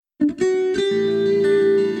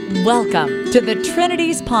Welcome to the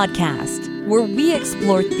Trinities Podcast, where we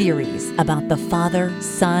explore theories about the Father,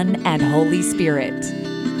 Son, and Holy Spirit.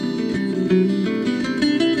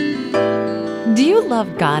 Do you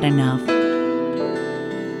love God enough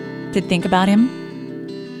to think about Him?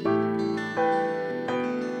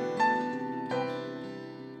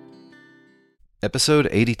 Episode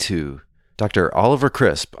 82, Dr. Oliver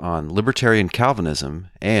Crisp on Libertarian Calvinism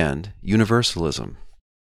and Universalism.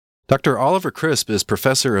 Dr. Oliver Crisp is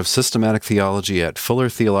professor of systematic theology at Fuller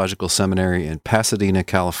Theological Seminary in Pasadena,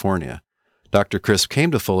 California. Dr. Crisp came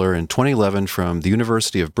to Fuller in 2011 from the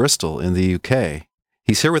University of Bristol in the UK.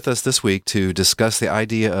 He's here with us this week to discuss the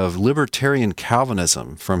idea of libertarian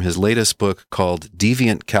Calvinism from his latest book called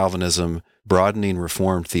Deviant Calvinism, Broadening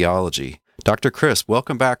Reformed Theology. Dr. Crisp,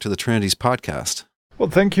 welcome back to the Trinities Podcast. Well,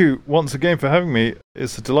 thank you once again for having me.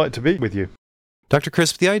 It's a delight to be with you. Dr.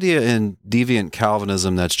 Crisp, the idea in deviant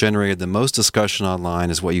Calvinism that's generated the most discussion online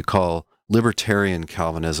is what you call libertarian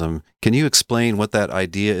Calvinism. Can you explain what that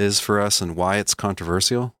idea is for us and why it's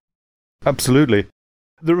controversial? Absolutely.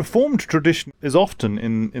 The Reformed tradition is often,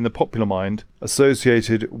 in the popular mind,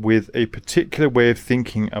 associated with a particular way of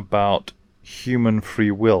thinking about human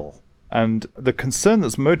free will. And the concern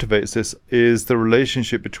that motivates this is the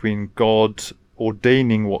relationship between God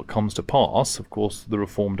ordaining what comes to pass. Of course, the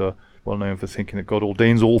Reformed are well known for thinking that God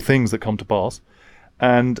ordains all things that come to pass,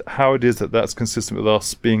 and how it is that that's consistent with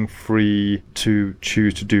us being free to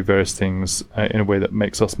choose to do various things in a way that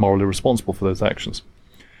makes us morally responsible for those actions.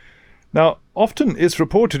 Now, often it's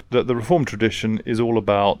reported that the Reformed tradition is all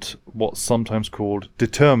about what's sometimes called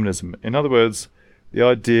determinism. In other words, the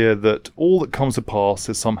idea that all that comes to pass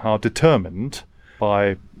is somehow determined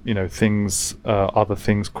by, things, other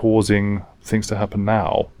things causing things to happen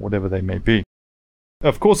now, whatever they may be.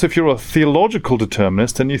 Of course, if you're a theological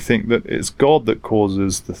determinist, then you think that it's God that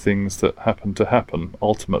causes the things that happen to happen,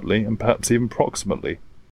 ultimately, and perhaps even proximately.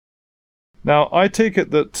 Now, I take it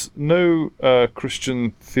that no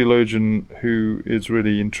Christian theologian who is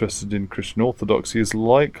really interested in Christian orthodoxy is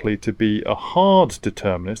likely to be a hard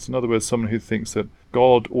determinist. In other words, someone who thinks that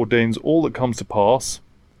God ordains all that comes to pass,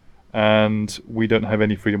 and we don't have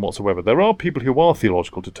any freedom whatsoever. There are people who are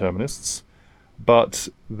theological determinists, but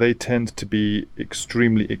they tend to be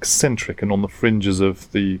extremely eccentric and on the fringes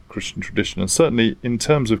of the Christian tradition. And certainly in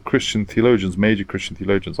terms of Christian theologians, major Christian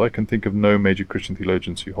theologians, I can think of no major Christian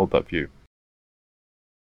theologians who hold that view.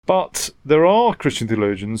 But there are Christian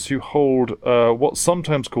theologians who hold what's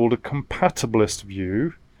sometimes called a compatibilist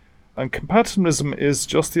view. And compatibilism is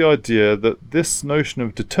just the idea that this notion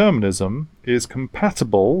of determinism is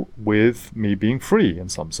compatible with me being free in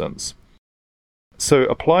some sense. So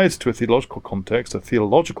applied to a theological context, a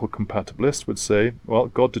theological compatibilist would say, well,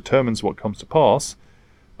 God determines what comes to pass,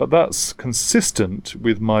 but that's consistent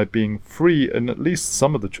with my being free in at least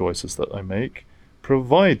some of the choices that I make,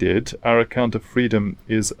 provided our account of freedom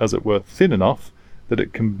is, as it were, thin enough that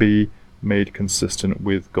it can be made consistent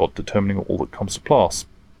with God determining all that comes to pass.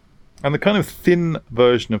 And the kind of thin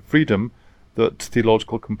version of freedom that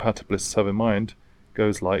theological compatibilists have in mind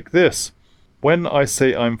goes like this. When I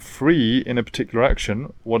say I'm free in a particular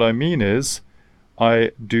action, what I mean is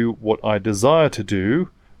I do what I desire to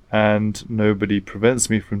do, and nobody prevents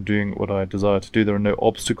me from doing what I desire to do. There are no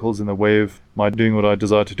obstacles in the way of my doing what I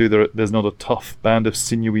desire to do. There's not a tough band of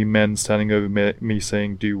sinewy men standing over me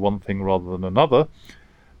saying do one thing rather than another.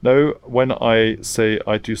 No, when I say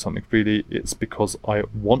I do something freely, it's because I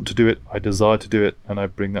want to do it, I desire to do it, and I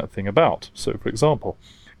bring that thing about. So, for example,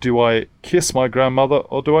 do I kiss my grandmother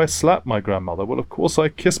or do I slap my grandmother? Well, of course I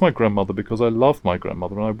kiss my grandmother because I love my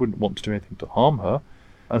grandmother and I wouldn't want to do anything to harm her.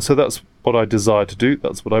 And so that's what I desire to do,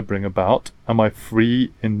 that's what I bring about. Am I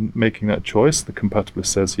free in making that choice? The compatibilist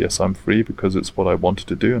says, yes, I'm free because it's what I wanted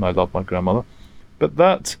to do and I love my grandmother. But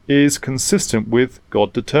that is consistent with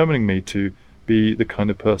God determining me to be the kind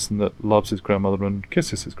of person that loves his grandmother and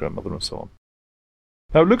kisses his grandmother and so on.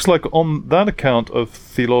 Now, it looks like on that account of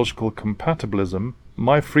theological compatibilism,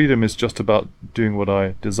 my freedom is just about doing what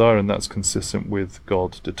I desire, and that's consistent with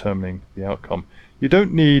God determining the outcome. You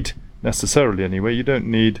don't need, necessarily anyway, you don't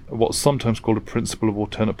need what's sometimes called a principle of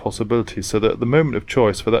alternate possibility, so that at the moment of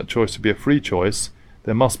choice, for that choice to be a free choice,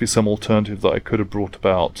 there must be some alternative that I could have brought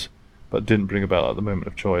about, but didn't bring about at the moment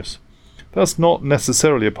of choice. That's not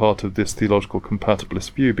necessarily a part of this theological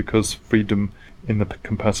compatibilist view, because freedom in the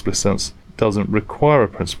compatibilist sense doesn't require a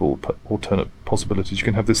principle of alternate possibilities. You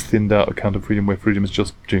can have this thinned out account of freedom where freedom is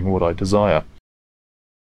just doing what I desire.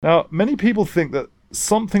 Now, many people think that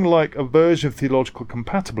something like a version of theological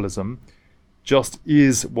compatibilism just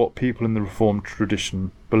is what people in the Reformed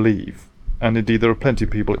tradition believe. And indeed, there are plenty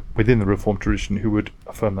of people within the Reformed tradition who would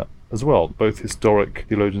affirm that as well, both historic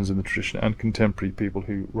theologians in the tradition and contemporary people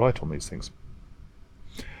who write on these things.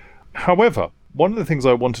 However, one of the things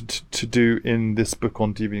I wanted to do in this book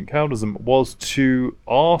on deviant Calvinism was to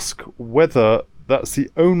ask whether that's the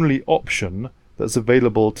only option that's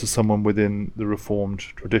available to someone within the Reformed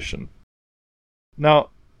tradition. Now,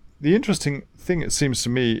 the interesting thing, it seems to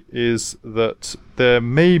me, is that there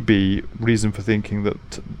may be reason for thinking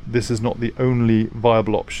that this is not the only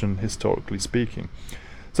viable option, historically speaking.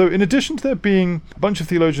 So in addition to there being a bunch of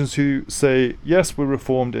theologians who say, yes, we're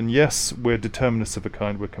Reformed, and yes, we're determinists of a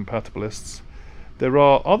kind, we're compatibilists, there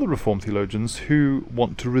are other Reformed theologians who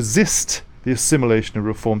want to resist the assimilation of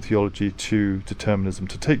Reformed theology to determinism.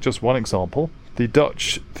 To take just one example, the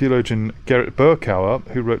Dutch theologian Gerrit Berkouwer,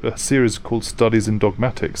 who wrote a series called Studies in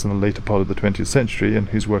Dogmatics in the later part of the 20th century, and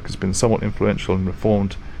whose work has been somewhat influential in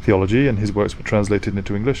Reformed theology, and his works were translated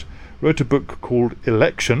into English, wrote a book called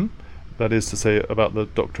Election, that is to say, about the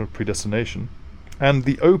doctrine of predestination. And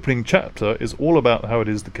the opening chapter is all about how it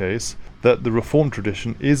is the case that the Reformed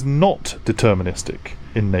tradition is not deterministic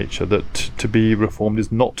in nature, that to be Reformed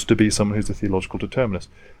is not to be someone who's a theological determinist.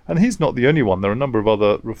 And he's not the only one. There are a number of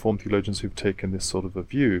other Reformed theologians who've taken this sort of a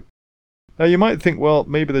view. Now you might think, well,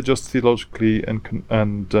 maybe they're just theologically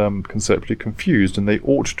and conceptually confused, and they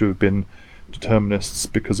ought to have been determinists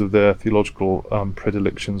because of their theological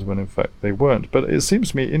predilections, when in fact they weren't. But it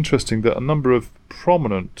seems to me interesting that a number of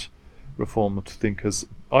prominent Reformed thinkers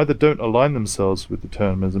either don't align themselves with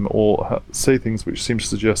determinism or say things which seem to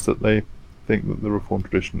suggest that they think that the Reformed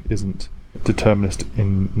tradition isn't determinist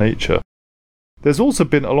in nature. There's also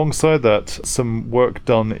been, alongside that, some work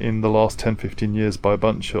done in the last 10-15 years by a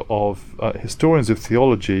bunch of historians of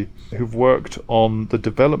theology who've worked on the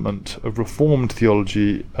development of Reformed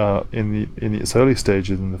theology in its early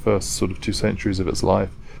stages, in the first sort of 2 centuries of its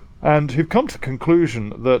life, and who've come to the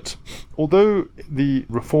conclusion that although the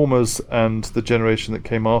Reformers and the generation that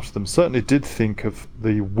came after them certainly did think of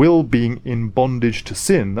the will being in bondage to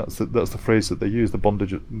sin, that's the phrase that they use, the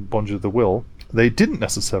bondage of the will, they didn't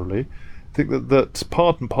necessarily think that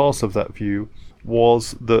part and parcel of that view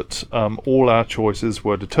was that all our choices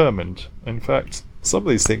were determined. In fact, some of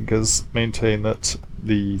these thinkers maintain that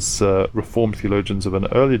these Reformed theologians of an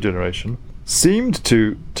earlier generation seemed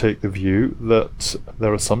to take the view that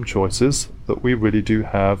there are some choices that we really do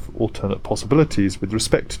have alternate possibilities with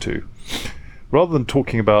respect to. Rather than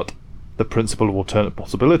talking about the principle of alternate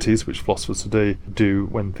possibilities, which philosophers today do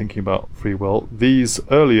when thinking about free will, these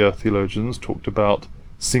earlier theologians talked about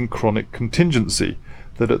synchronic contingency,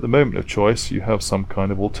 that at the moment of choice you have some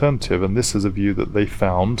kind of alternative, and this is a view that they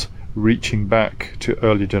found reaching back to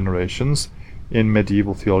earlier generations in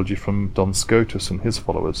medieval theology from Duns Scotus and his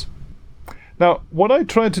followers. Now, what I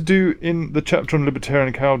tried to do in the chapter on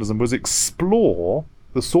libertarian Calvinism was explore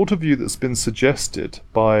the sort of view that's been suggested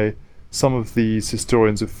by some of these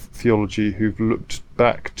historians of theology who've looked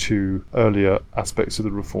back to earlier aspects of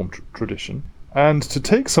the Reformed tradition, and to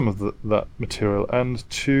take some of that material and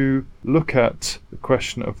to look at the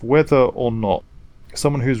question of whether or not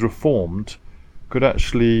someone who's Reformed could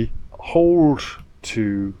actually hold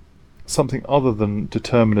to something other than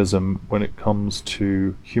determinism when it comes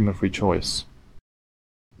to human free choice.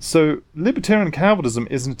 So libertarian Calvinism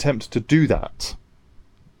is an attempt to do that.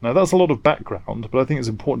 Now that's a lot of background, but I think it's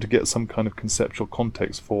important to get some kind of conceptual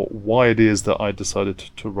context for why it is that I decided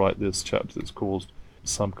to write this chapter that's caused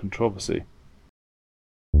some controversy.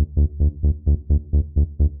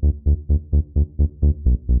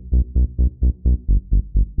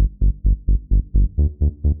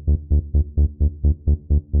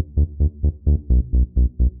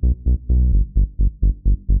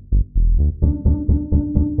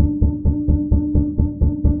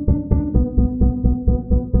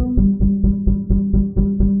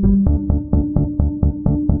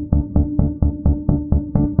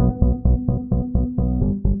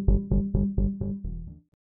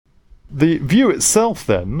 The view itself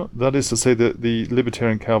then, that is to say that the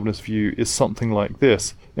libertarian Calvinist view is something like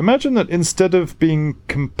this. Imagine that instead of being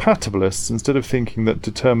compatibilists, instead of thinking that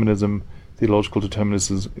determinism, theological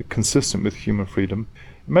determinism, is consistent with human freedom,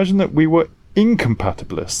 imagine that we were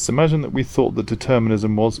incompatibilists. Imagine that we thought that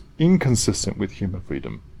determinism was inconsistent with human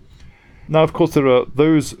freedom. Now, of course, there are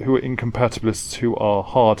those who are incompatibilists who are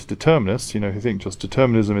hard determinists, who think just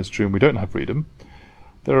determinism is true and we don't have freedom.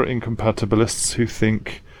 There are incompatibilists who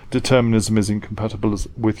think determinism is incompatible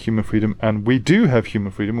with human freedom and we do have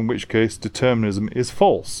human freedom, in which case determinism is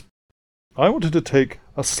false. I wanted to take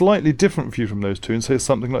a slightly different view from those two and say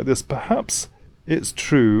something like this. Perhaps it's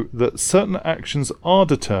true that certain actions are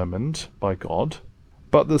determined by God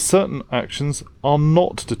but that certain actions are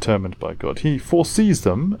not determined by God. He foresees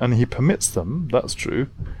them and he permits them, that's true,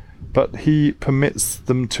 but he permits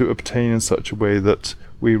them to obtain in such a way that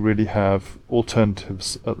we really have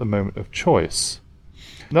alternatives at the moment of choice.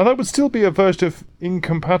 Now that would still be a version of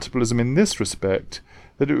incompatibilism in this respect,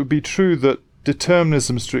 that it would be true that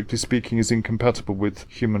determinism, strictly speaking, is incompatible with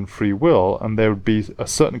human free will, and there would be a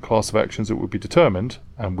certain class of actions that would be determined,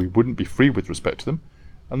 and we wouldn't be free with respect to them,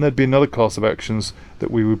 and there'd be another class of actions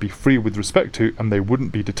that we would be free with respect to, and they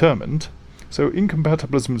wouldn't be determined. So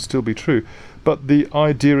incompatibilism would still be true, but the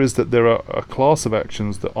idea is that there are a class of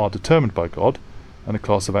actions that are determined by God, and a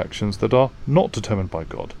class of actions that are not determined by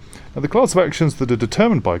God. Now, the class of actions that are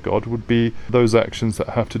determined by God would be those actions that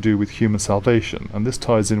have to do with human salvation, and this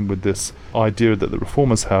ties in with this idea that the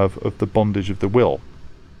Reformers have of the bondage of the will.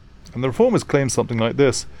 And the Reformers claim something like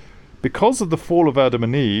this: because of the fall of Adam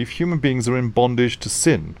and Eve, human beings are in bondage to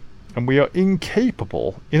sin, and we are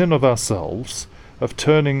incapable, in and of ourselves, of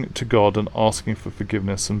turning to God and asking for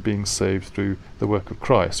forgiveness and being saved through the work of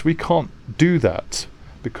Christ. We can't do that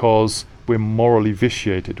because we're morally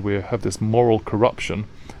vitiated. We have this moral corruption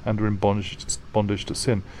and are in bondage to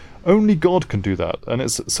sin. Only God can do that, and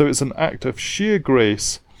it's an act of sheer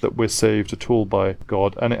grace that we're saved at all by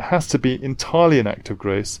God, and it has to be entirely an act of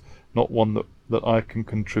grace, not one that I can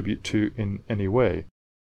contribute to in any way.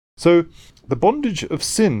 So the bondage of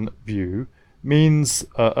sin view means,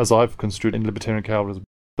 as I've construed in Libertarian Calvinism,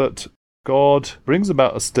 that God brings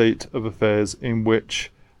about a state of affairs in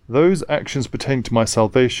which those actions pertaining to my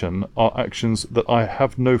salvation are actions that I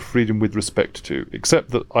have no freedom with respect to, except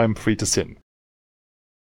that I am free to sin.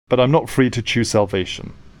 But I'm not free to choose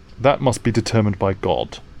salvation. That must be determined by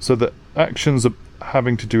God. So that actions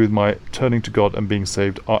having to do with my turning to God and being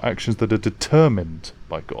saved are actions that are determined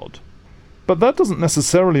by God. But that doesn't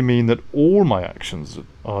necessarily mean that all my actions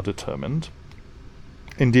are determined.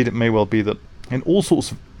 Indeed, it may well be that in all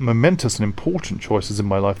sorts of momentous and important choices in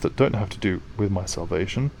my life that don't have to do with my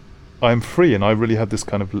salvation, I am free, and I really have this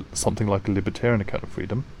kind of something like a libertarian account of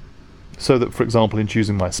freedom. So that, for example, in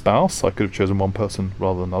choosing my spouse, I could have chosen one person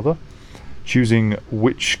rather than another. Choosing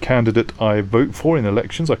which candidate I vote for in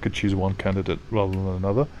elections, I could choose one candidate rather than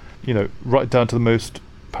another. You know, right down to the most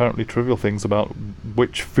apparently trivial things about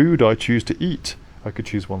which food I choose to eat. I could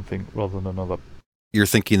choose one thing rather than another. You're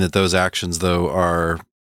thinking that those actions, though, are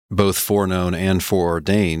both foreknown and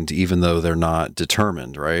foreordained, even though they're not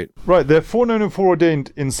determined, right? Right, they're foreknown and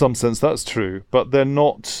foreordained in some sense, that's true, but they're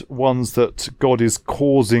not ones that God is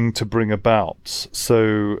causing to bring about.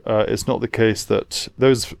 So it's not the case that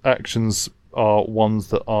those actions are ones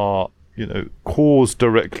that are, caused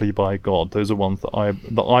directly by God. Those are ones that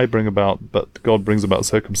I bring about, but God brings about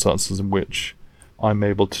circumstances in which I'm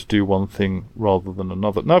able to do one thing rather than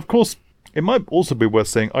another. Now, of course, it might also be worth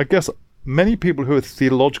saying, I guess, many people who are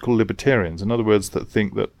theological libertarians, in other words, that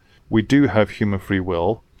think that we do have human free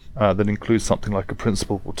will, that includes something like a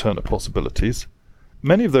principle of alternate possibilities,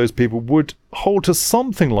 many of those people would hold to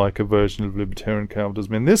something like a version of libertarian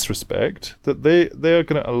Calvinism in this respect, that they are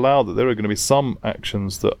going to allow that there are going to be some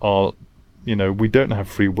actions that are, we don't have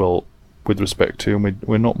free will with respect to, and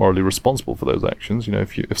we're not morally responsible for those actions.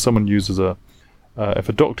 If someone uses if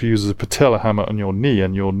a doctor uses a patella hammer on your knee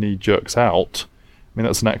and your knee jerks out, I mean,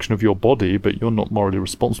 that's an action of your body, but you're not morally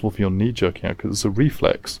responsible for your knee jerking out because it's a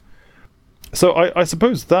reflex. So I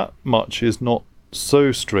suppose that much is not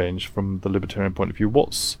so strange from the libertarian point of view.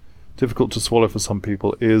 What's difficult to swallow for some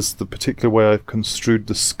people is the particular way I've construed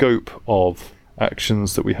the scope of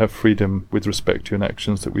actions that we have freedom with respect to and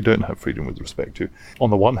actions that we don't have freedom with respect to, on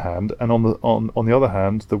the one hand, and on the other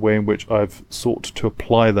hand, the way in which I've sought to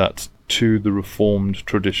apply that to the Reformed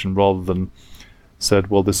tradition rather than said,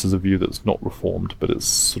 well, this is a view that's not Reformed, but it's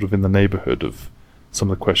sort of in the neighborhood of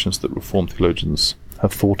some of the questions that Reformed theologians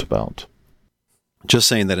have thought about. Just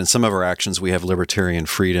saying that in some of our actions we have libertarian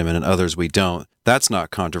freedom and in others we don't, that's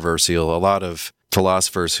not controversial. A lot of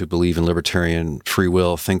philosophers who believe in libertarian free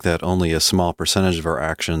will think that only a small percentage of our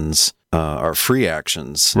actions are free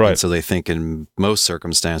actions. Right. And so they think in most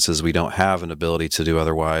circumstances we don't have an ability to do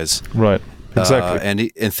otherwise. Right.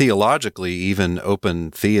 Exactly. And theologically, even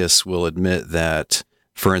open theists will admit that,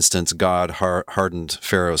 for instance, God hardened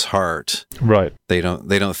Pharaoh's heart. Right. They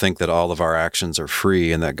don't think that all of our actions are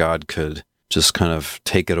free and that God could just kind of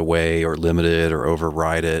take it away or limit it or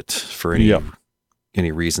override it for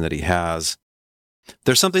any reason that he has.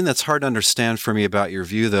 There's something that's hard to understand for me about your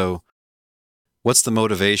view, though. What's the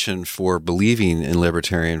motivation for believing in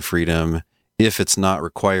libertarian freedom if it's not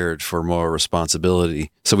required for moral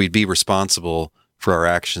responsibility? So we'd be responsible for our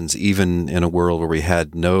actions even in a world where we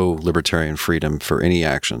had no libertarian freedom for any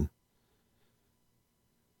action.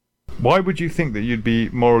 Why would you think that you'd be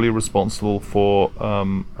morally responsible for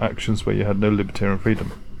actions where you had no libertarian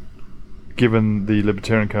freedom, given the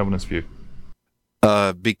libertarian Calvinist view?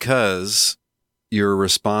 Because you're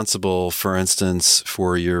responsible, for instance,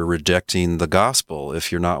 for your rejecting the gospel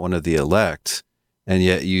if you're not one of the elect, and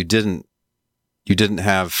yet you didn't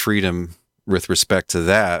have freedom with respect to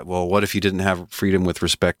that. Well, what if you didn't have freedom with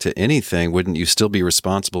respect to anything? Wouldn't you still be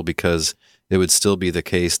responsible, because it would still be the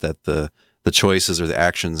case that the choices or the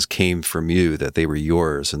actions came from you, that they were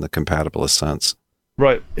yours in the compatibilist sense?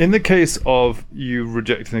 Right. In the case of you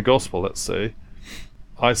rejecting the gospel, let's say,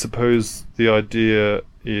 I suppose the idea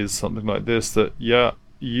is something like this, that, yeah,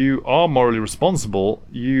 you are morally responsible.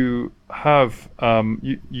 You have,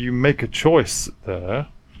 you make a choice there.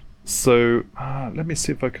 So let me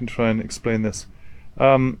see if I can try and explain this.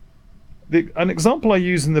 An example I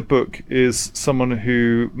use in the book is someone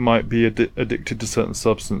who might be addicted to certain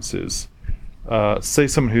substances. Say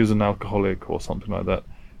someone who's an alcoholic or something like that.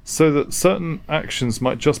 So that certain actions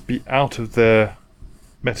might just be out of their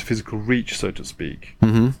metaphysical reach, so to speak.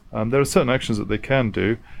 Mm-hmm. There are certain actions that they can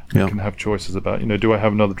do. They can have choices about, do I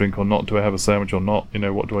have another drink or not? Do I have a sandwich or not?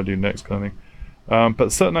 What do I do next, kind of thing.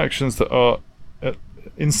 But certain actions that are,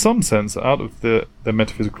 in some sense, out of their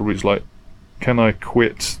metaphysical reach, like, can I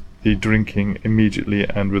quit the drinking immediately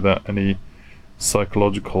and without any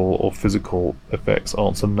psychological or physical effects?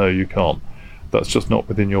 Answer, no, you can't. That's just not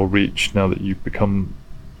within your reach now that you've become,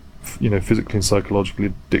 physically and psychologically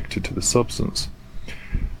addicted to the substance.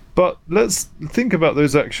 But let's think about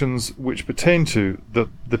those actions which pertain to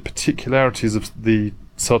the particularities of the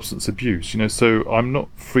substance abuse. So I'm not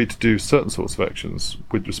free to do certain sorts of actions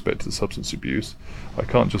with respect to the substance abuse. I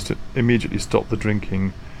can't just immediately stop the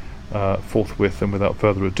drinking forthwith and without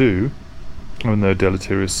further ado, with no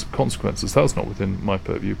deleterious consequences. That's not within my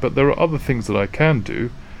purview. But there are other things that I can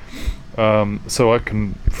do. So I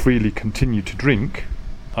can freely continue to drink.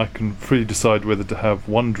 I can freely decide whether to have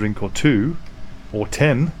one drink or two or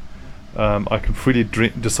 10. I can freely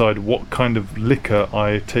decide what kind of liquor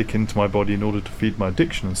I take into my body in order to feed my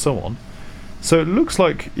addiction, and so on. So it looks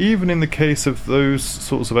like even in the case of those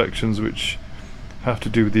sorts of actions which have to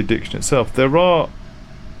do with the addiction itself, there are,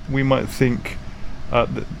 we might think,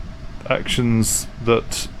 actions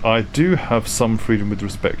that I do have some freedom with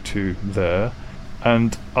respect to there,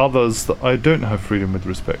 and others that I don't have freedom with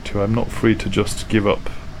respect to. I'm not free to just give up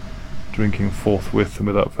drinking forthwith and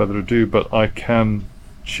without further ado, but I can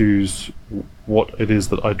choose what it is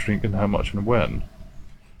that I drink and how much and when.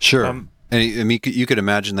 Sure. And I mean, you could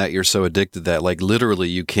imagine that you're so addicted that, like, literally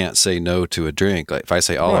you can't say no to a drink. Like, if I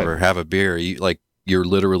say, Oliver, have a beer, you're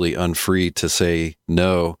literally unfree to say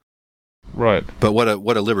no. Right. But what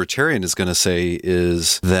a libertarian is going to say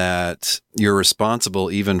is that you're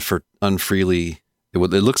responsible even for unfreely. It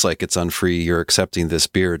looks like it's unfree. You're accepting this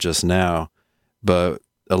beer just now, but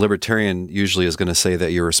a libertarian usually is going to say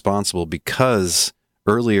that you're responsible because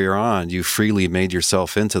earlier on you freely made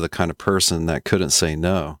yourself into the kind of person that couldn't say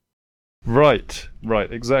no. Right,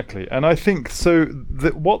 exactly. And I think so.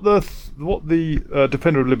 What the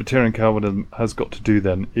defender of libertarian Calvinism has got to do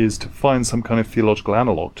then is to find some kind of theological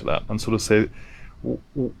analog to that, and sort of say,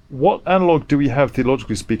 what analog do we have,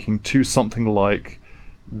 theologically speaking, to something like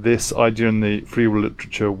this idea in the free will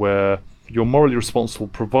literature where you're morally responsible,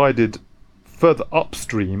 provided further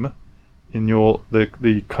upstream in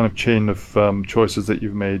the kind of chain of choices that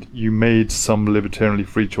you've made, you made some libertarianly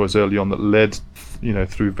free choice early on that led,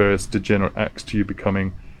 through various degenerate acts to you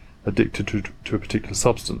becoming addicted to a particular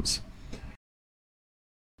substance.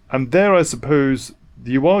 And there, I suppose,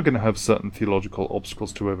 you are going to have certain theological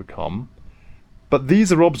obstacles to overcome, but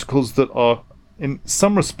these are obstacles that are, in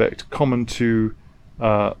some respect, common to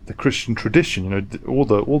the Christian tradition. All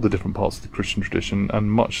the different parts of the Christian tradition,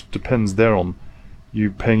 and much depends there on you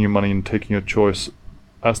paying your money and taking your choice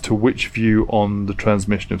as to which view on the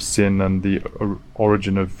transmission of sin and the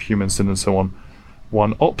origin of human sin and so on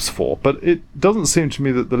one opts for. But it doesn't seem to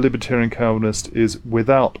me that the libertarian Calvinist is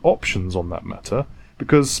without options on that matter,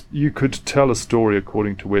 because you could tell a story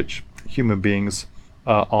according to which human beings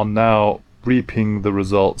are now reaping the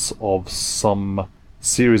results of some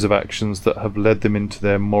series of actions that have led them into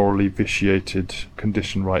their morally vitiated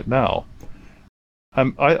condition right now.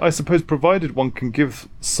 I suppose, provided one can give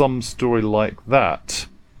some story like that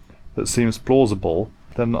seems plausible,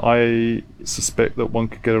 then I suspect that one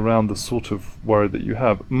could get around the sort of worry that you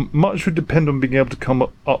have. Much would depend on being able to come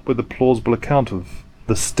up with a plausible account of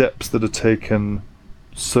the steps that are taken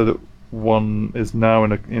so that one is now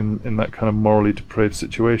in that kind of morally depraved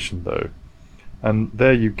situation, though. And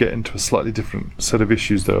there you get into a slightly different set of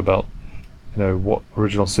issues, though, about what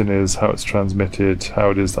original sin is, how it's transmitted,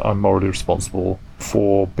 how it is that I'm morally responsible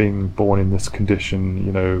for being born in this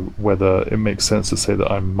condition, whether it makes sense to say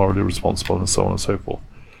that I'm morally responsible, and so on and so forth.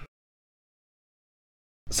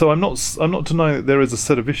 So I'm not denying that there is a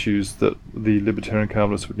set of issues that the libertarian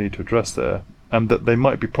Calvinists would need to address there, and that they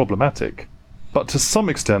might be problematic. But to some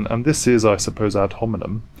extent, and this is, I suppose, ad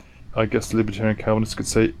hominem, I guess the libertarian Calvinists could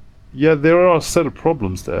say, yeah, there are a set of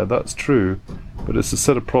problems there, that's true, but it's a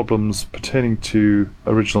set of problems pertaining to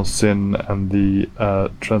original sin and the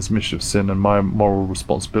transmission of sin and my moral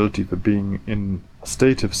responsibility for being in a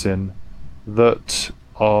state of sin that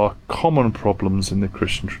are common problems in the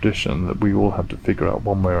Christian tradition that we all have to figure out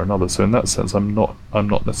one way or another. So in that sense, I'm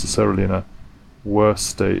not necessarily in a worse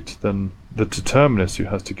state than the determinist who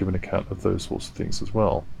has to give an account of those sorts of things as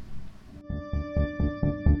well.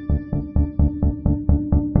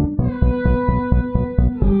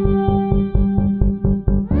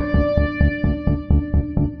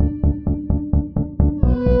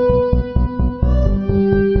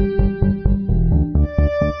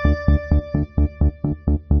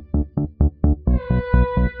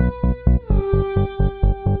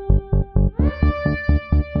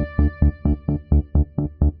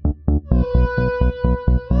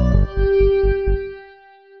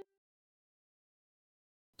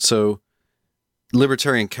 So,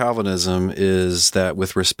 libertarian Calvinism is that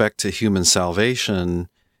with respect to human salvation,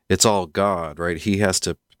 it's all God, right? He has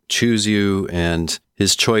to choose you, and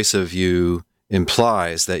his choice of you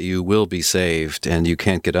implies that you will be saved and you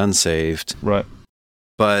can't get unsaved. Right.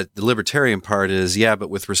 But the libertarian part is, but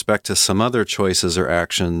with respect to some other choices or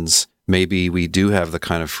actions, maybe we do have the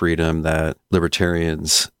kind of freedom that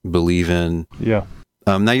libertarians believe in. Yeah.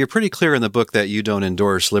 Now, you're pretty clear in the book that you don't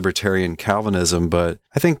endorse libertarian Calvinism, but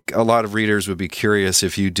I think a lot of readers would be curious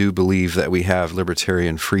if you do believe that we have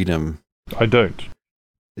libertarian freedom. I don't.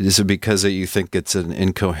 Is it because that you think it's an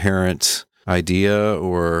incoherent idea,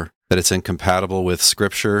 or that it's incompatible with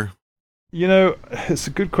Scripture? It's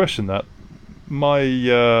a good question, that. My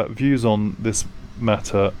views on this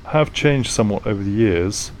matter have changed somewhat over the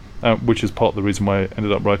years, which is part of the reason why I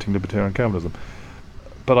ended up writing libertarian Calvinism.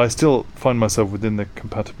 But I still find myself within the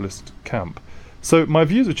compatibilist camp. So my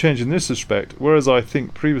views have changed in this respect, whereas I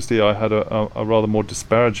think previously I had a rather more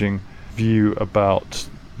disparaging view about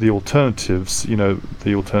the alternatives,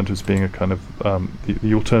 the alternatives being a kind of,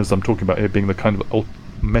 the alternatives I'm talking about here being the kind of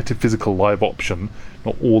metaphysical live option,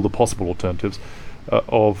 not all the possible alternatives,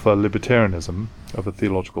 of libertarianism, of a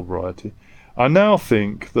theological variety. I now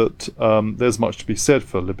think that there's much to be said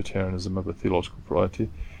for libertarianism of a theological variety,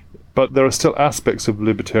 but there are still aspects of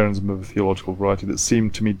libertarianism of a theological variety that seem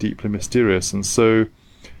to me deeply mysterious, and so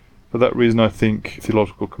for that reason I think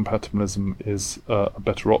theological compatibilism is a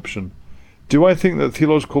better option. Do I think that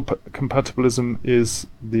theological compatibilism is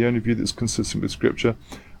the only view that's consistent with Scripture?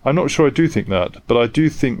 I'm not sure I do think that, but I do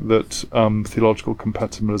think that theological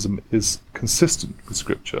compatibilism is consistent with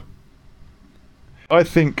Scripture. I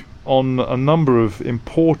think on a number of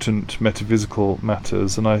important metaphysical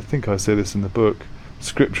matters, and I think I say this in the book,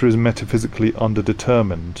 Scripture is metaphysically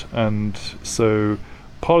underdetermined, and so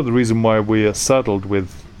part of the reason why we are saddled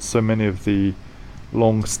with so many of the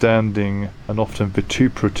long-standing and often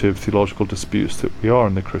vituperative theological disputes that we are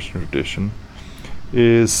in the Christian tradition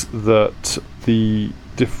is that the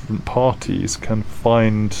different parties can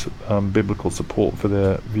find biblical support for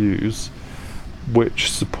their views which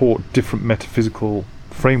support different metaphysical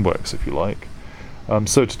frameworks, if you like.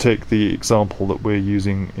 So to take the example that we're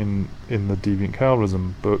using in the Deviant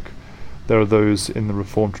Calvinism book, there are those in the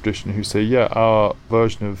Reformed tradition who say, our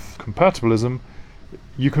version of compatibilism,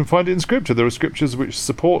 you can find it in Scripture. There are Scriptures which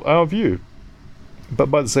support our view. But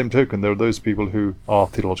by the same token, there are those people who are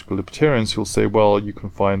theological libertarians who will say, you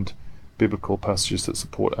can find biblical passages that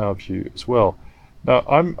support our view as well. Now,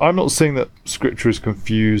 I'm not saying that Scripture is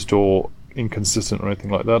confused or inconsistent or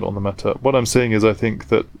anything like that on the matter. What I'm saying is I think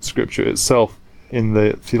that Scripture itself, in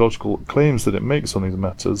the theological claims that it makes on these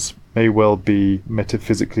matters, may well be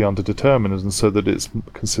metaphysically underdetermined, and so that it's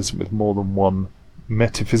consistent with more than one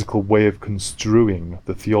metaphysical way of construing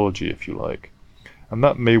the theology, if you like. And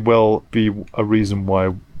that may well be a reason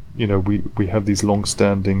why we have these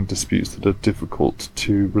long-standing disputes that are difficult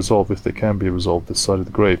to resolve, if they can be resolved this side of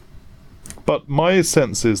the grave. But my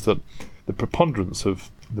sense is that the preponderance of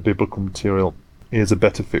the biblical material is a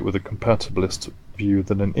better fit with a compatibilist view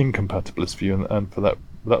than an incompatibilist view, and for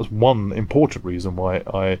that's one important reason why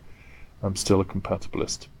I am still a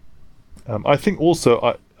compatibilist. I think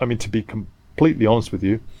also, I mean, to be completely honest with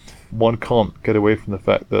you, one can't get away from the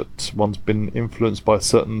fact that one's been influenced by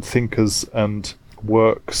certain thinkers and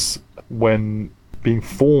works when being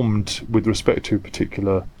formed with respect to a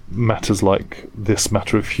particular matters like this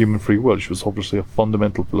matter of human free will, which was obviously a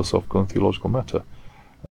fundamental philosophical and theological matter.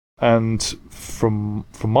 And from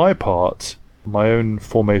my part, my own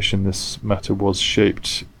formation in this matter was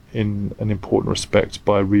shaped in an important respect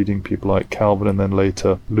by reading people like Calvin and then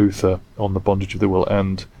later Luther on the bondage of the will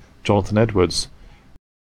and Jonathan Edwards.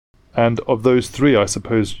 And of those three, I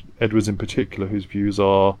suppose Edwards in particular, whose views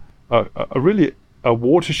are really a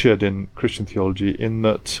watershed in Christian theology, in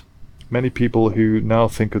that many people who now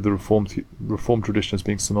think of the Reformed tradition as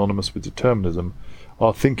being synonymous with determinism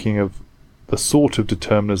are thinking of the sort of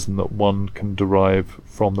determinism that one can derive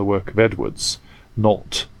from the work of Edwards,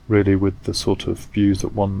 not really with the sort of views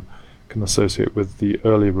that one can associate with the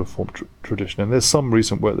earlier Reformed tradition. And there's some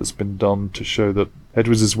recent work that's been done to show that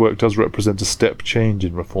Edwards' work does represent a step change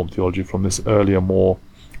in Reformed theology from this earlier, more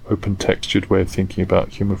open-textured way of thinking about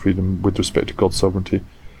human freedom with respect to God's sovereignty,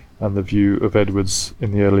 and the view of Edwards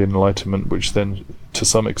in the early Enlightenment, which then to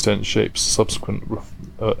some extent shapes subsequent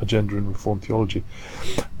agenda in Reformed theology.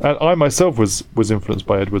 And I myself was influenced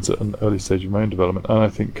by Edwards at an early stage of my own development, and I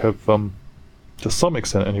think have, to some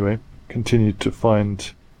extent anyway, continued to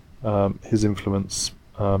find his influence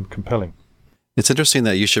compelling. It's interesting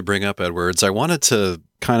that you should bring up Edwards. I wanted to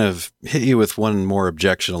kind of hit you with one more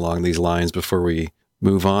objection along these lines before we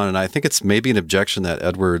move on, and I think it's maybe an objection that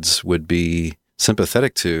Edwards would be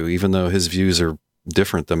sympathetic to, even though his views are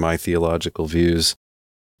different than my theological views.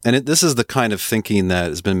 And this is the kind of thinking that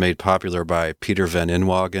has been made popular by Peter Van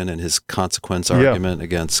Inwagen and his consequence argument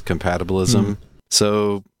against compatibilism.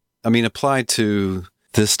 So, I mean, applied to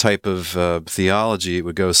this type of theology, it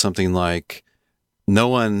would go something like, no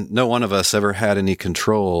one of us ever had any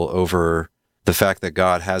control over the fact that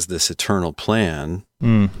God has this eternal plan.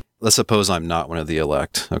 Let's suppose I'm not one of the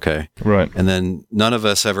elect, okay? Right. And then none of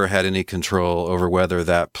us ever had any control over whether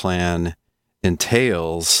that plan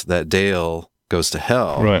entails that Dale goes to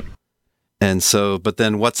hell. Right. And so, but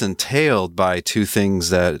then what's entailed by two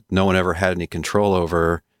things that no one ever had any control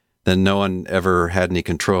over, then no one ever had any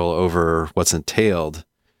control over what's entailed,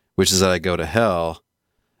 which is that I go to hell.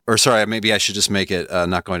 Or sorry, maybe I should just make it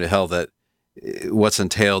not going to hell, that what's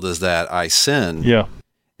entailed is that I sin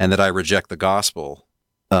and that I reject the gospel.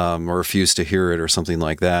 Or refuse to hear it or something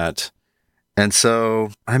like that. And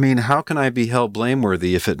so, I mean, how can I be held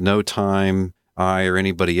blameworthy if at no time I or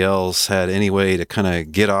anybody else had any way to kind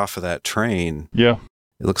of get off of that train? Yeah.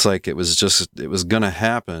 It looks like it was going to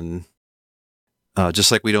happen.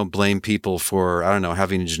 Just like we don't blame people for, I don't know,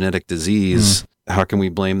 having a genetic disease. How can we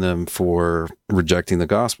blame them for rejecting the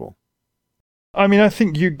gospel? I mean, I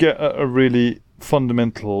think you get a really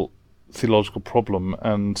fundamental theological problem,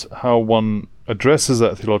 and how one addresses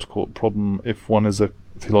that theological problem, if one is a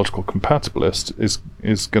theological compatibilist,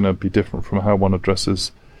 is going to be different from how one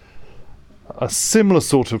addresses a similar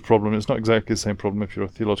sort of problem. It's not exactly the same problem if you're a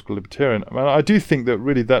theological libertarian. I mean, I do think that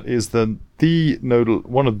really that is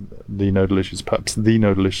one of the nodal issues, perhaps the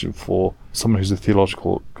nodal issue for someone who's a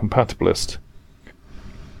theological compatibilist.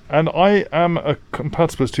 And I am a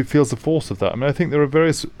compatibilist who feels the force of that. I mean, I think there are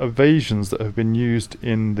various evasions that have been used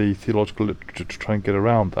in the theological literature to try and get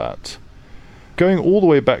around that. Going all the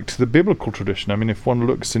way back to the biblical tradition, I mean, if one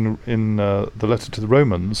looks in the letter to the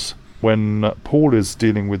Romans, when Paul is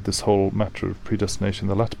dealing with this whole matter of predestination,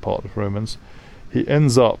 the latter part of Romans, he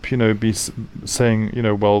ends up, saying,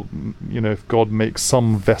 if God makes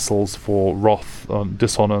some vessels for wrath and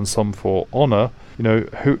dishonor and some for honor,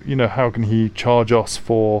 how can he charge us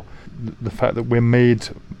for the fact that we're made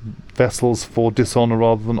vessels for dishonor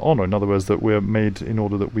rather than honor? In other words, that we're made in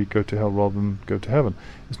order that we go to hell rather than go to heaven.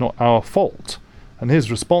 It's not our fault. And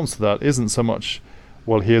his response to that isn't so much,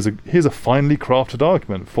 well, here's a finely crafted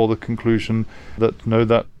argument for the conclusion that no,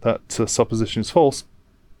 that supposition is false,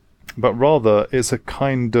 but rather it's a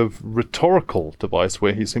kind of rhetorical device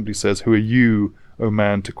where he simply says, "Who are you, O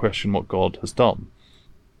man, to question what God has done?"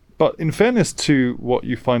 But in fairness to what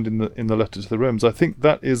you find in the letter to the Romans, I think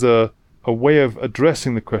that is a way of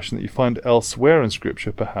addressing the question that you find elsewhere in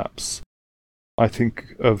Scripture, perhaps. I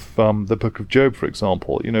think of the book of Job, for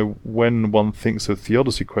example. When one thinks of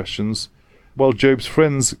theodicy questions, well, Job's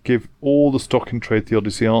friends give all the stock in trade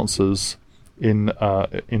theodicy answers in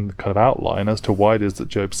kind of outline as to why it is that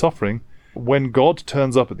Job's suffering. When God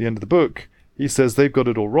turns up at the end of the book, he says they've got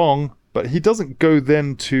it all wrong, but he doesn't go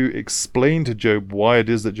then to explain to Job why it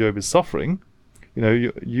is that Job is suffering.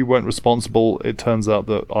 You weren't responsible. It turns out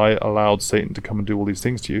that I allowed Satan to come and do all these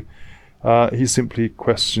things to you. He simply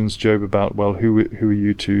questions Job about, well, who are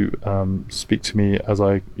you to speak to me as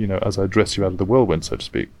I address you out of the whirlwind, so to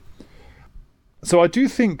speak. So I do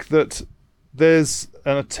think that there's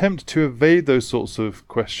an attempt to evade those sorts of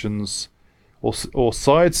questions or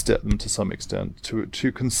sidestep them to some extent,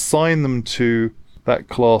 to consign them to that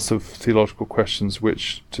class of theological questions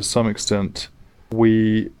which, to some extent,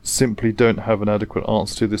 we simply don't have an adequate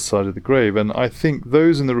answer to this side of the grave. And I think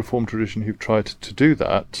those in the Reformed tradition who've tried to do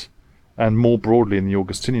that, and more broadly in the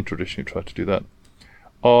Augustinian tradition who tried to do that,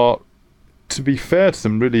 are, to be fair to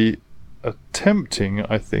them, really attempting,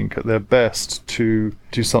 I think, at their best to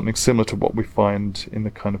do something similar to what we find in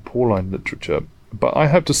the kind of Pauline literature. But I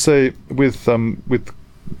have to say, with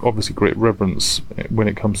obviously great reverence when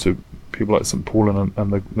it comes to people like St. Paul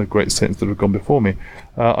and the great saints that have gone before me,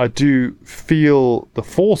 I do feel the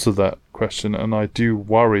force of that question, and I do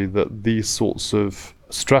worry that these sorts of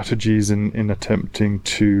strategies in attempting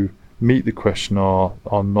to meet the question are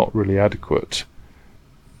not really adequate.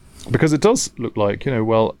 Because it does look like,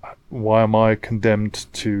 well, why am I condemned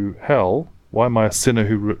to hell? Why am I a sinner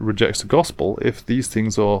who rejects the gospel if these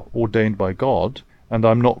things are ordained by God and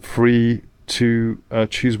I'm not free to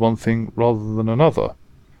choose one thing rather than another?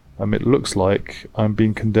 It looks like I'm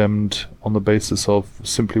being condemned on the basis of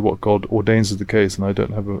simply what God ordains as the case, and I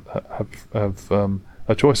don't have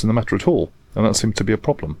a choice in the matter at all, and that seems to be a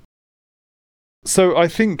problem. So I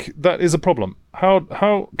think that is a problem.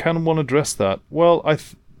 How can one address that? Well,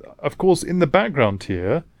 of course, in the background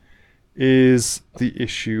here is the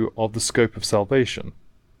issue of the scope of salvation.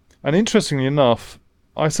 And interestingly enough,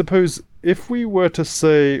 I suppose if we were to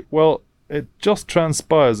say, well, it just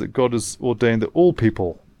transpires that God has ordained that all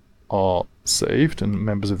people are saved and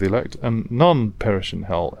members of the elect, and none perish in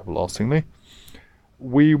hell everlastingly,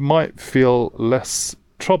 we might feel less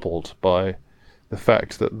troubled by the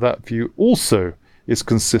fact that that view also is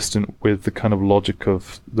consistent with the kind of logic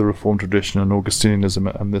of the Reformed tradition and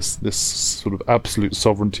Augustinianism and this sort of absolute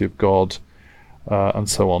sovereignty of God and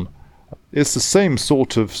so on. It's the same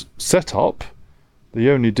sort of setup. The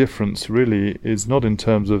only difference really is not in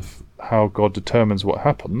terms of how God determines what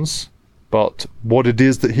happens, but what it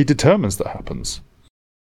is that he determines that happens.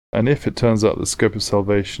 And if it turns out the scope of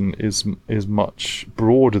salvation is much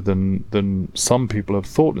broader than some people have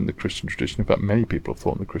thought in the Christian tradition, in fact many people have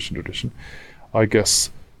thought in the Christian tradition, I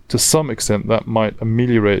guess to some extent that might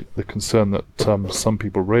ameliorate the concern that some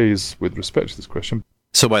people raise with respect to this question.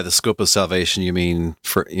 So by the scope of salvation, you mean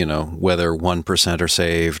for whether 1% are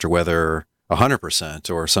saved or whether 100%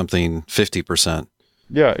 or something 50%?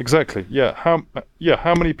 Yeah, exactly. Yeah,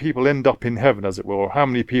 how many people end up in heaven, as it were, or how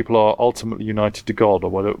many people are ultimately united to God, or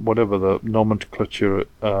whatever the nomenclature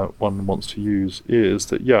one wants to use is,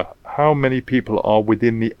 that, how many people are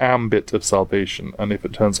within the ambit of salvation? And if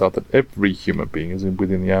it turns out that every human being is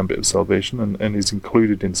within the ambit of salvation and is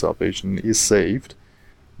included in salvation, is saved,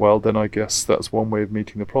 well, then I guess that's one way of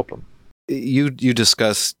meeting the problem. You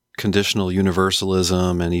discuss conditional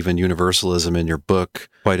universalism and even universalism in your book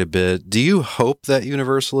quite a bit. Do you hope that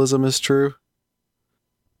universalism is true?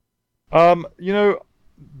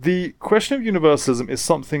 The question of universalism is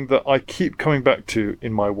something that I keep coming back to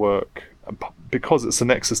in my work because it's an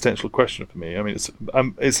existential question for me. I mean,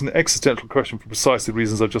 it's an existential question for precisely the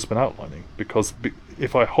reasons I've just been outlining. Because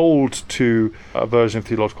if I hold to a version of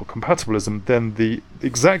theological compatibilism, then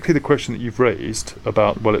exactly the question that you've raised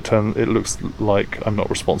about, well, it looks like I'm not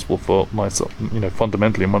responsible for myself.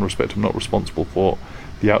 Fundamentally, in one respect, I'm not responsible for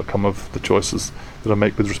the outcome of the choices that I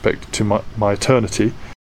make with respect to my eternity.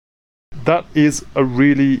 That is a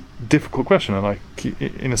really difficult question, and I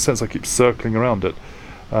keep circling around it.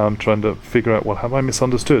 Trying to figure out, well, have I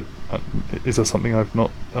misunderstood? Is there something I've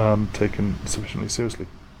not taken sufficiently seriously?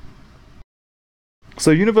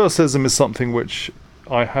 So universalism is something which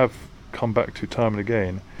I have come back to time and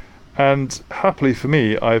again, and happily for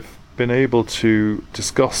me, I've been able to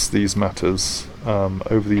discuss these matters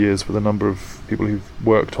over the years with a number of people who've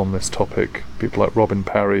worked on this topic, people like Robin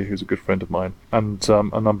Parry, who's a good friend of mine, and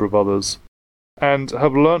a number of others, and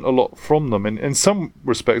have learnt a lot from them. In some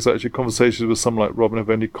respects, actually, conversations with someone like Robin have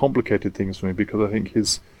only complicated things for me, because I think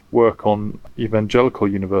his work on evangelical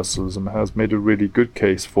universalism has made a really good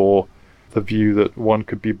case for the view that one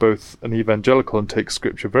could be both an evangelical and take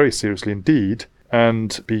Scripture very seriously indeed,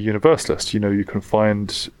 and be universalist. You can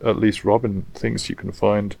find, at least Robin thinks you can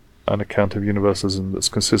find, an account of universalism that's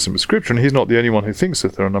consistent with Scripture, and he's not the only one who thinks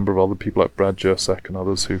it. There are a number of other people like Brad Jersak and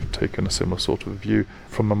others who've taken a similar sort of view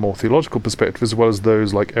from a more theological perspective, as well as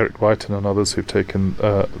those like Eric Ryton and others who've taken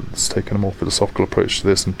a more philosophical approach to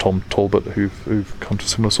this, and Tom Talbot who've come to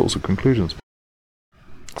similar sorts of conclusions.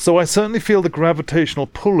 So I certainly feel the gravitational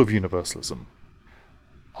pull of universalism.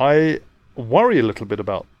 I worry a little bit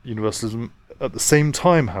about universalism at the same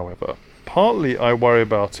time, however. Partly I worry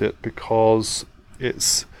about it because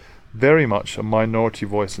it's very much a minority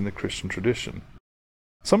voice in the Christian tradition.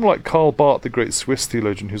 Someone like Karl Barth, the great Swiss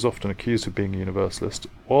theologian who's often accused of being a universalist,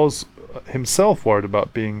 was himself worried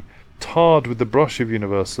about being tarred with the brush of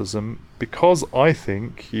universalism, because I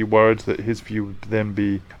think he worried that his view would then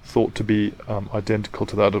be thought to be identical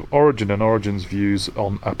to that of Origen, and Origen's views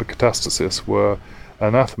on apokatastasis were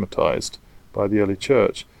anathematized by the early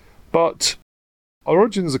church. But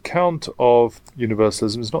Origen's account of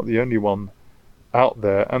universalism is not the only one out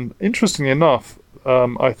there, and interestingly enough,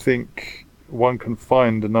 I think one can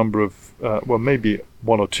find a number of, maybe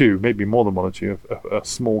one or two, maybe more than one or two, a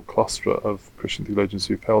small cluster of Christian theologians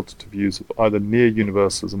who've held to views of either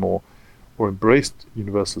near-universalism or embraced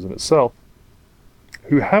universalism itself,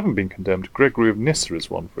 who haven't been condemned. Gregory of Nyssa is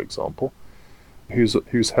one, for example,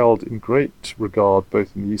 who's held in great regard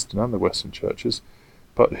both in the Eastern and the Western churches,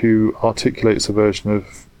 but who articulates a version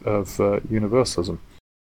of universalism.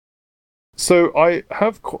 So I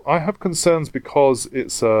have concerns because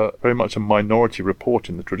it's very much a minority report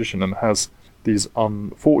in the tradition and has these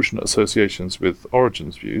unfortunate associations with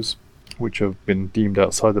Origen's views, which have been deemed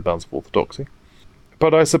outside the bounds of orthodoxy.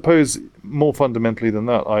 But I suppose more fundamentally than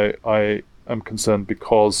that, I am concerned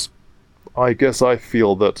because I guess I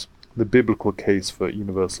feel that the biblical case for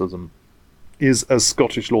universalism is, as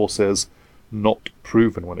Scottish law says, not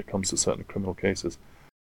proven when it comes to certain criminal cases.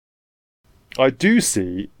 I do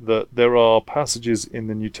see that there are passages in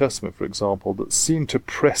the New Testament, for example, that seem to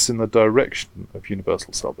press in the direction of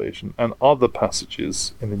universal salvation, and other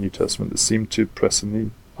passages in the New Testament that seem to press in the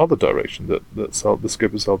other direction, that the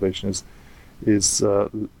scope of salvation is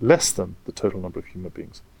less than the total number of human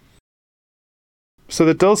beings. So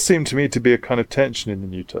there does seem to me to be a kind of tension in the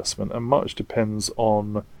New Testament, and much depends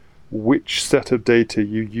on which set of data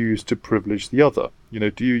you use to privilege the other.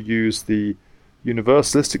 Do you use the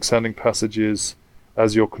universalistic sounding passages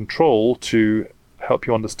as your control to help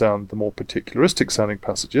you understand the more particularistic sounding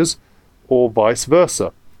passages, or vice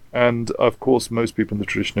versa? And of course, most people in the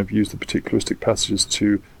tradition have used the particularistic passages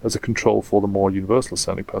as a control for the more universal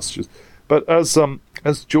sounding passages. But as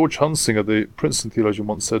George Hunsinger, the Princeton theologian,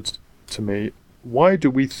 once said to me, why do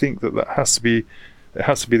we think that it has to be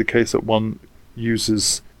the case that one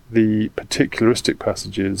uses the particularistic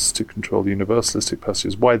passages to control the universalistic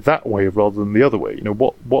passages? Why that way rather than the other way?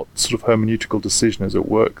 What sort of hermeneutical decision is at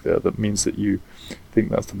work there that means that you think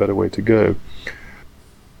that's the better way to go?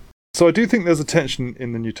 So I do think there's a tension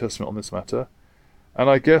in the New Testament on this matter, and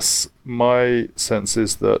I guess my sense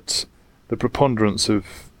is that the preponderance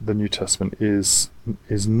of the New Testament is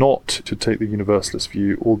not to take the universalist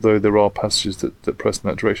view, although there are passages that press in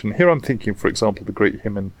that direction. Here I'm thinking, for example, the great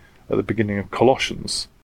hymn at the beginning of Colossians,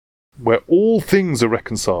 where all things are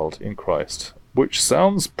reconciled in Christ, which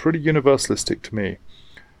sounds pretty universalistic to me.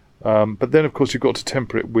 But then, of course, you've got to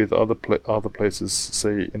temper it with other places,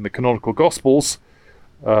 say in the canonical Gospels,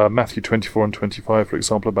 Matthew 24 and 25, for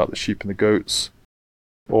example, about the sheep and the goats,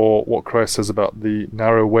 or what Christ says about the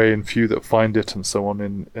narrow way and few that find it, and so on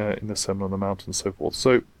in the Sermon on the Mount and so forth.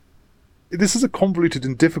 So this is a convoluted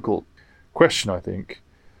and difficult question, I think.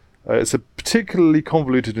 It's a particularly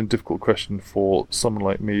convoluted and difficult question for someone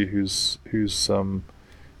like me who's kind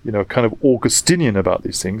of Augustinian about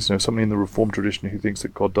these things, someone in the Reformed tradition who thinks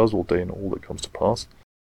that God does ordain all that comes to pass.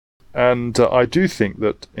 And I do think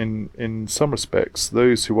that in some respects,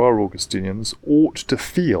 those who are Augustinians ought to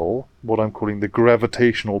feel what I'm calling the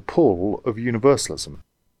gravitational pull of universalism.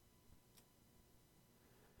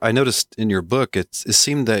 I noticed in your book, it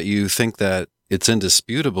seemed that you think that it's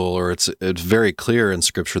indisputable, or it's very clear in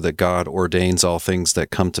Scripture that God ordains all things that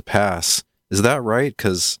come to pass. Is that right?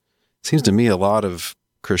 Because it seems to me a lot of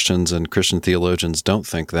Christians and Christian theologians don't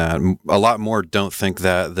think that. A lot more don't think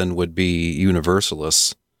that than would be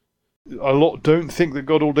universalists. A lot don't think that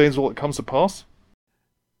God ordains all that comes to pass?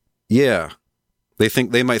 Yeah.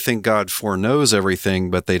 They might think God foreknows everything,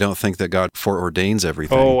 but they don't think that God foreordains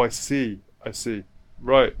everything. Oh, I see.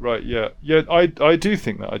 Right, yeah. Yeah, I do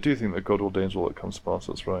think that. I do think that God ordains all that comes to pass,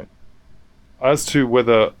 that's right. As to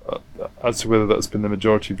whether that's been the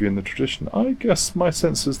majority view in the tradition, I guess my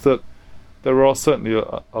sense is that there are certainly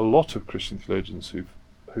a lot of Christian theologians who've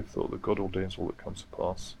thought that God ordains all that comes to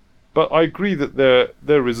pass. But I agree that there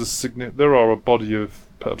are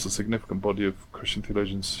perhaps a significant body of Christian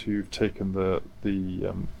theologians who've taken the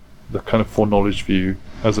kind of foreknowledge view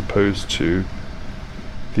as opposed to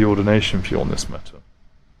the ordination view on this matter.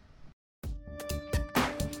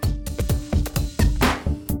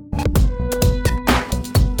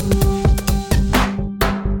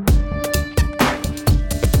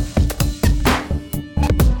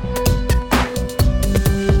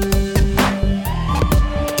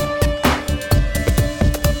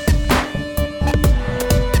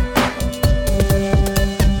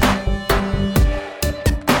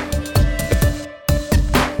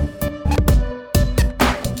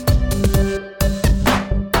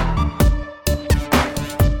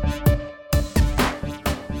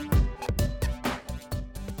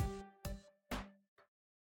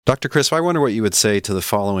 Dr. Crisp, I wonder what you would say to the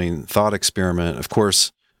following thought experiment. Of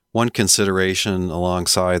course, one consideration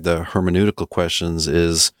alongside the hermeneutical questions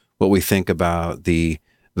is what we think about the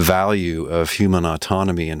value of human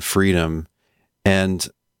autonomy and freedom. And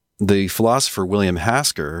the philosopher William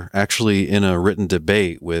Hasker, actually in a written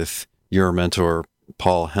debate with your mentor,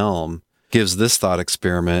 Paul Helm, gives this thought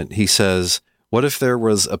experiment. He says, what if there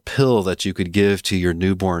was a pill that you could give to your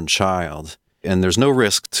newborn child? And there's no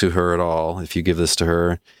risk to her at all if you give this to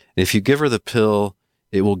her. And if you give her the pill,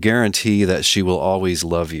 it will guarantee that she will always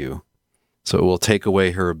love you. So it will take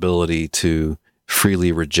away her ability to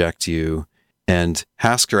freely reject you. And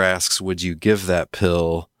Hasker asks, would you give that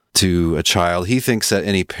pill to a child? He thinks that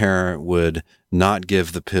any parent would not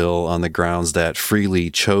give the pill on the grounds that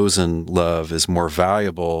freely chosen love is more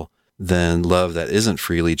valuable than love that isn't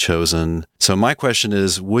freely chosen. So my question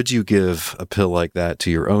is, would you give a pill like that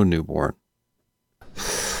to your own newborn?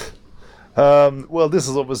 Well, this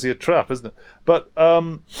is obviously a trap, isn't it? But,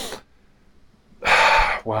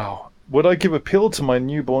 wow. Would I give a pill to my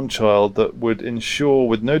newborn child that would ensure,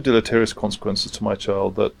 with no deleterious consequences to my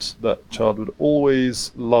child, that that child would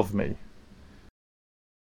always love me?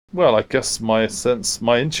 Well, I guess my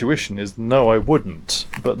intuition is no, I wouldn't.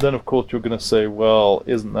 But then, of course, you're going to say, well,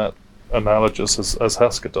 isn't that analogous, as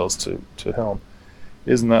Hasker does to Helm?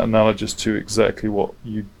 Isn't that analogous to exactly what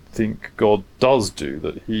you think God does do?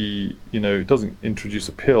 That he, doesn't introduce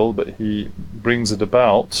a pill, but he brings it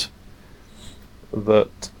about, that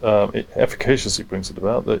it efficaciously brings it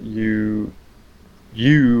about, that you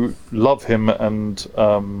love him and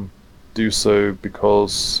do so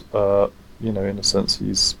because, in a sense,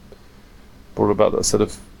 he's brought about that set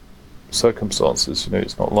of circumstances.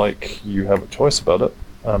 It's not like you have a choice about it.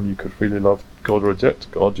 You could really love God or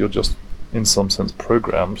reject God. You're just, in some sense,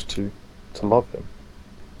 programmed to love him.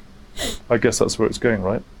 I guess that's where it's going,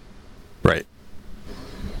 right? Right.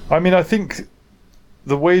 I mean, I think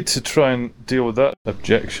the way to try and deal with that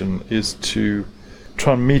objection is to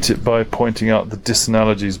try and meet it by pointing out the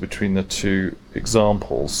disanalogies between the two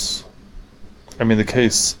examples. I mean, in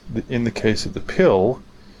the case of the pill,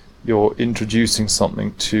 you're introducing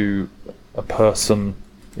something to a person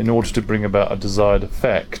in order to bring about a desired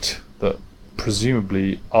effect that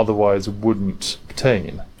presumably otherwise wouldn't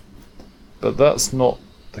obtain. But that's not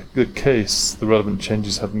the case. The relevant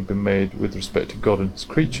changes having been made with respect to God and his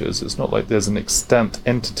creatures. It's not like there's an extant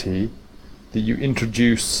entity that you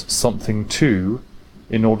introduce something to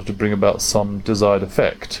in order to bring about some desired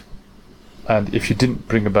effect. And if you didn't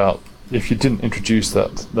introduce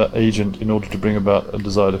that agent in order to bring about a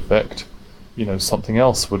desired effect, something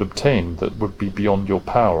else would obtain that would be beyond your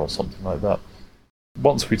power or something like that.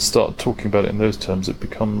 Once we start talking about it in those terms, it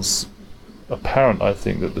becomes apparent, I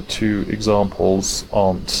think, that the two examples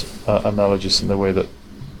aren't analogous in the way that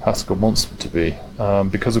Hasker wants them to be.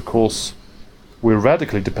 Because, of course, we're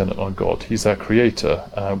radically dependent on God. He's our creator.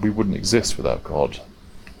 We wouldn't exist without God.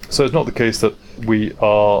 So it's not the case that we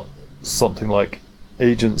are something like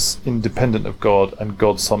agents independent of God, and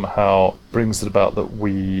God somehow brings it about that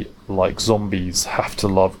we, like zombies, have to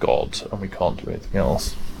love God and we can't do anything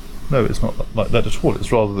else. No, it's not like that at all.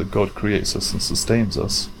 It's rather that God creates us and sustains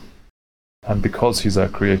us. And because he's our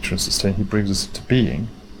creator and sustainer, he brings us into being,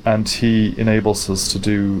 and he enables us to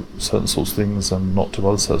do certain sorts of things and not do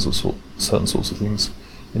other certain sorts of things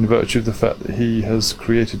in virtue of the fact that he has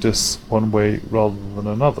created us one way rather than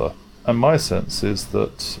another. And my sense is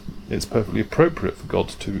that it's perfectly appropriate for God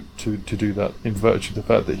to do that in virtue of the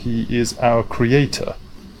fact that he is our creator,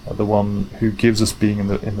 the one who gives us being in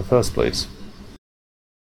the first place.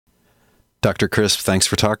 Dr. Crisp, thanks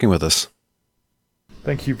for talking with us.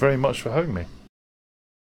 Thank you very much for having me.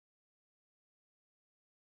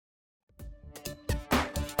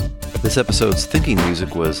 This episode's thinking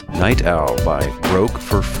music was Night Owl by Broke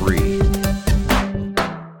for Free.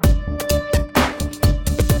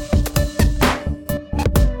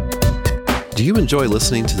 Do you enjoy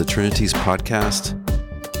listening to the Trinities podcast?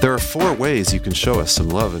 There are 4 ways you can show us some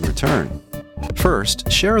love in return.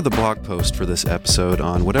 First, share the blog post for this episode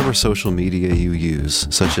on whatever social media you use,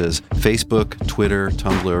 such as Facebook, Twitter,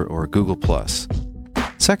 Tumblr, or Google+.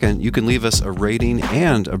 Second, you can leave us a rating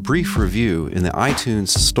and a brief review in the iTunes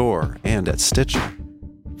Store and at Stitcher.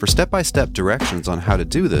 For step-by-step directions on how to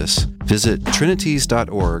do this, visit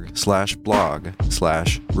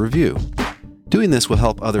trinities.org/blog/review. Doing this will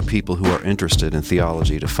help other people who are interested in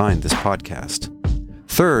theology to find this podcast.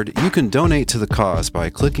 Third, you can donate to the cause by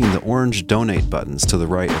clicking the orange donate buttons to the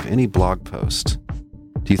right of any blog post.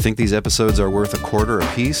 Do you think these episodes are worth $0.25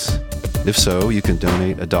 apiece? If so, you can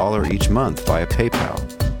donate $1 each month via PayPal.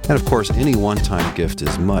 And of course, any one-time gift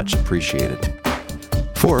is much appreciated.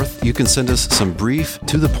 Fourth, you can send us some brief,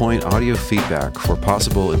 to-the-point audio feedback for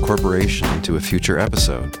possible incorporation into a future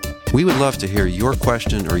episode. We would love to hear your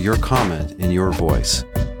question or your comment in your voice.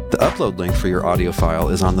 The upload link for your audio file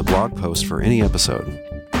is on the blog post for any episode.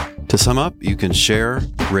 To sum up, you can share,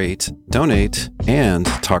 rate, donate, and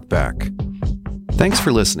talk back. Thanks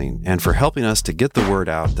for listening and for helping us to get the word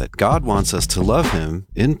out that God wants us to love Him,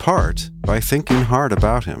 in part, by thinking hard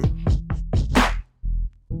about Him.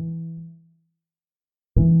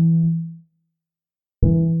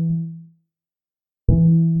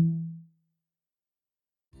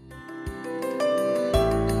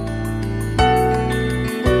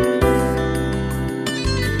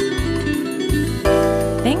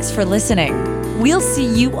 Thanks for listening. We'll see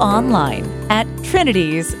you online at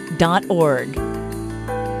trinities.org.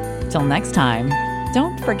 Till next time,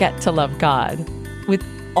 don't forget to love God with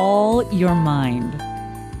all your mind.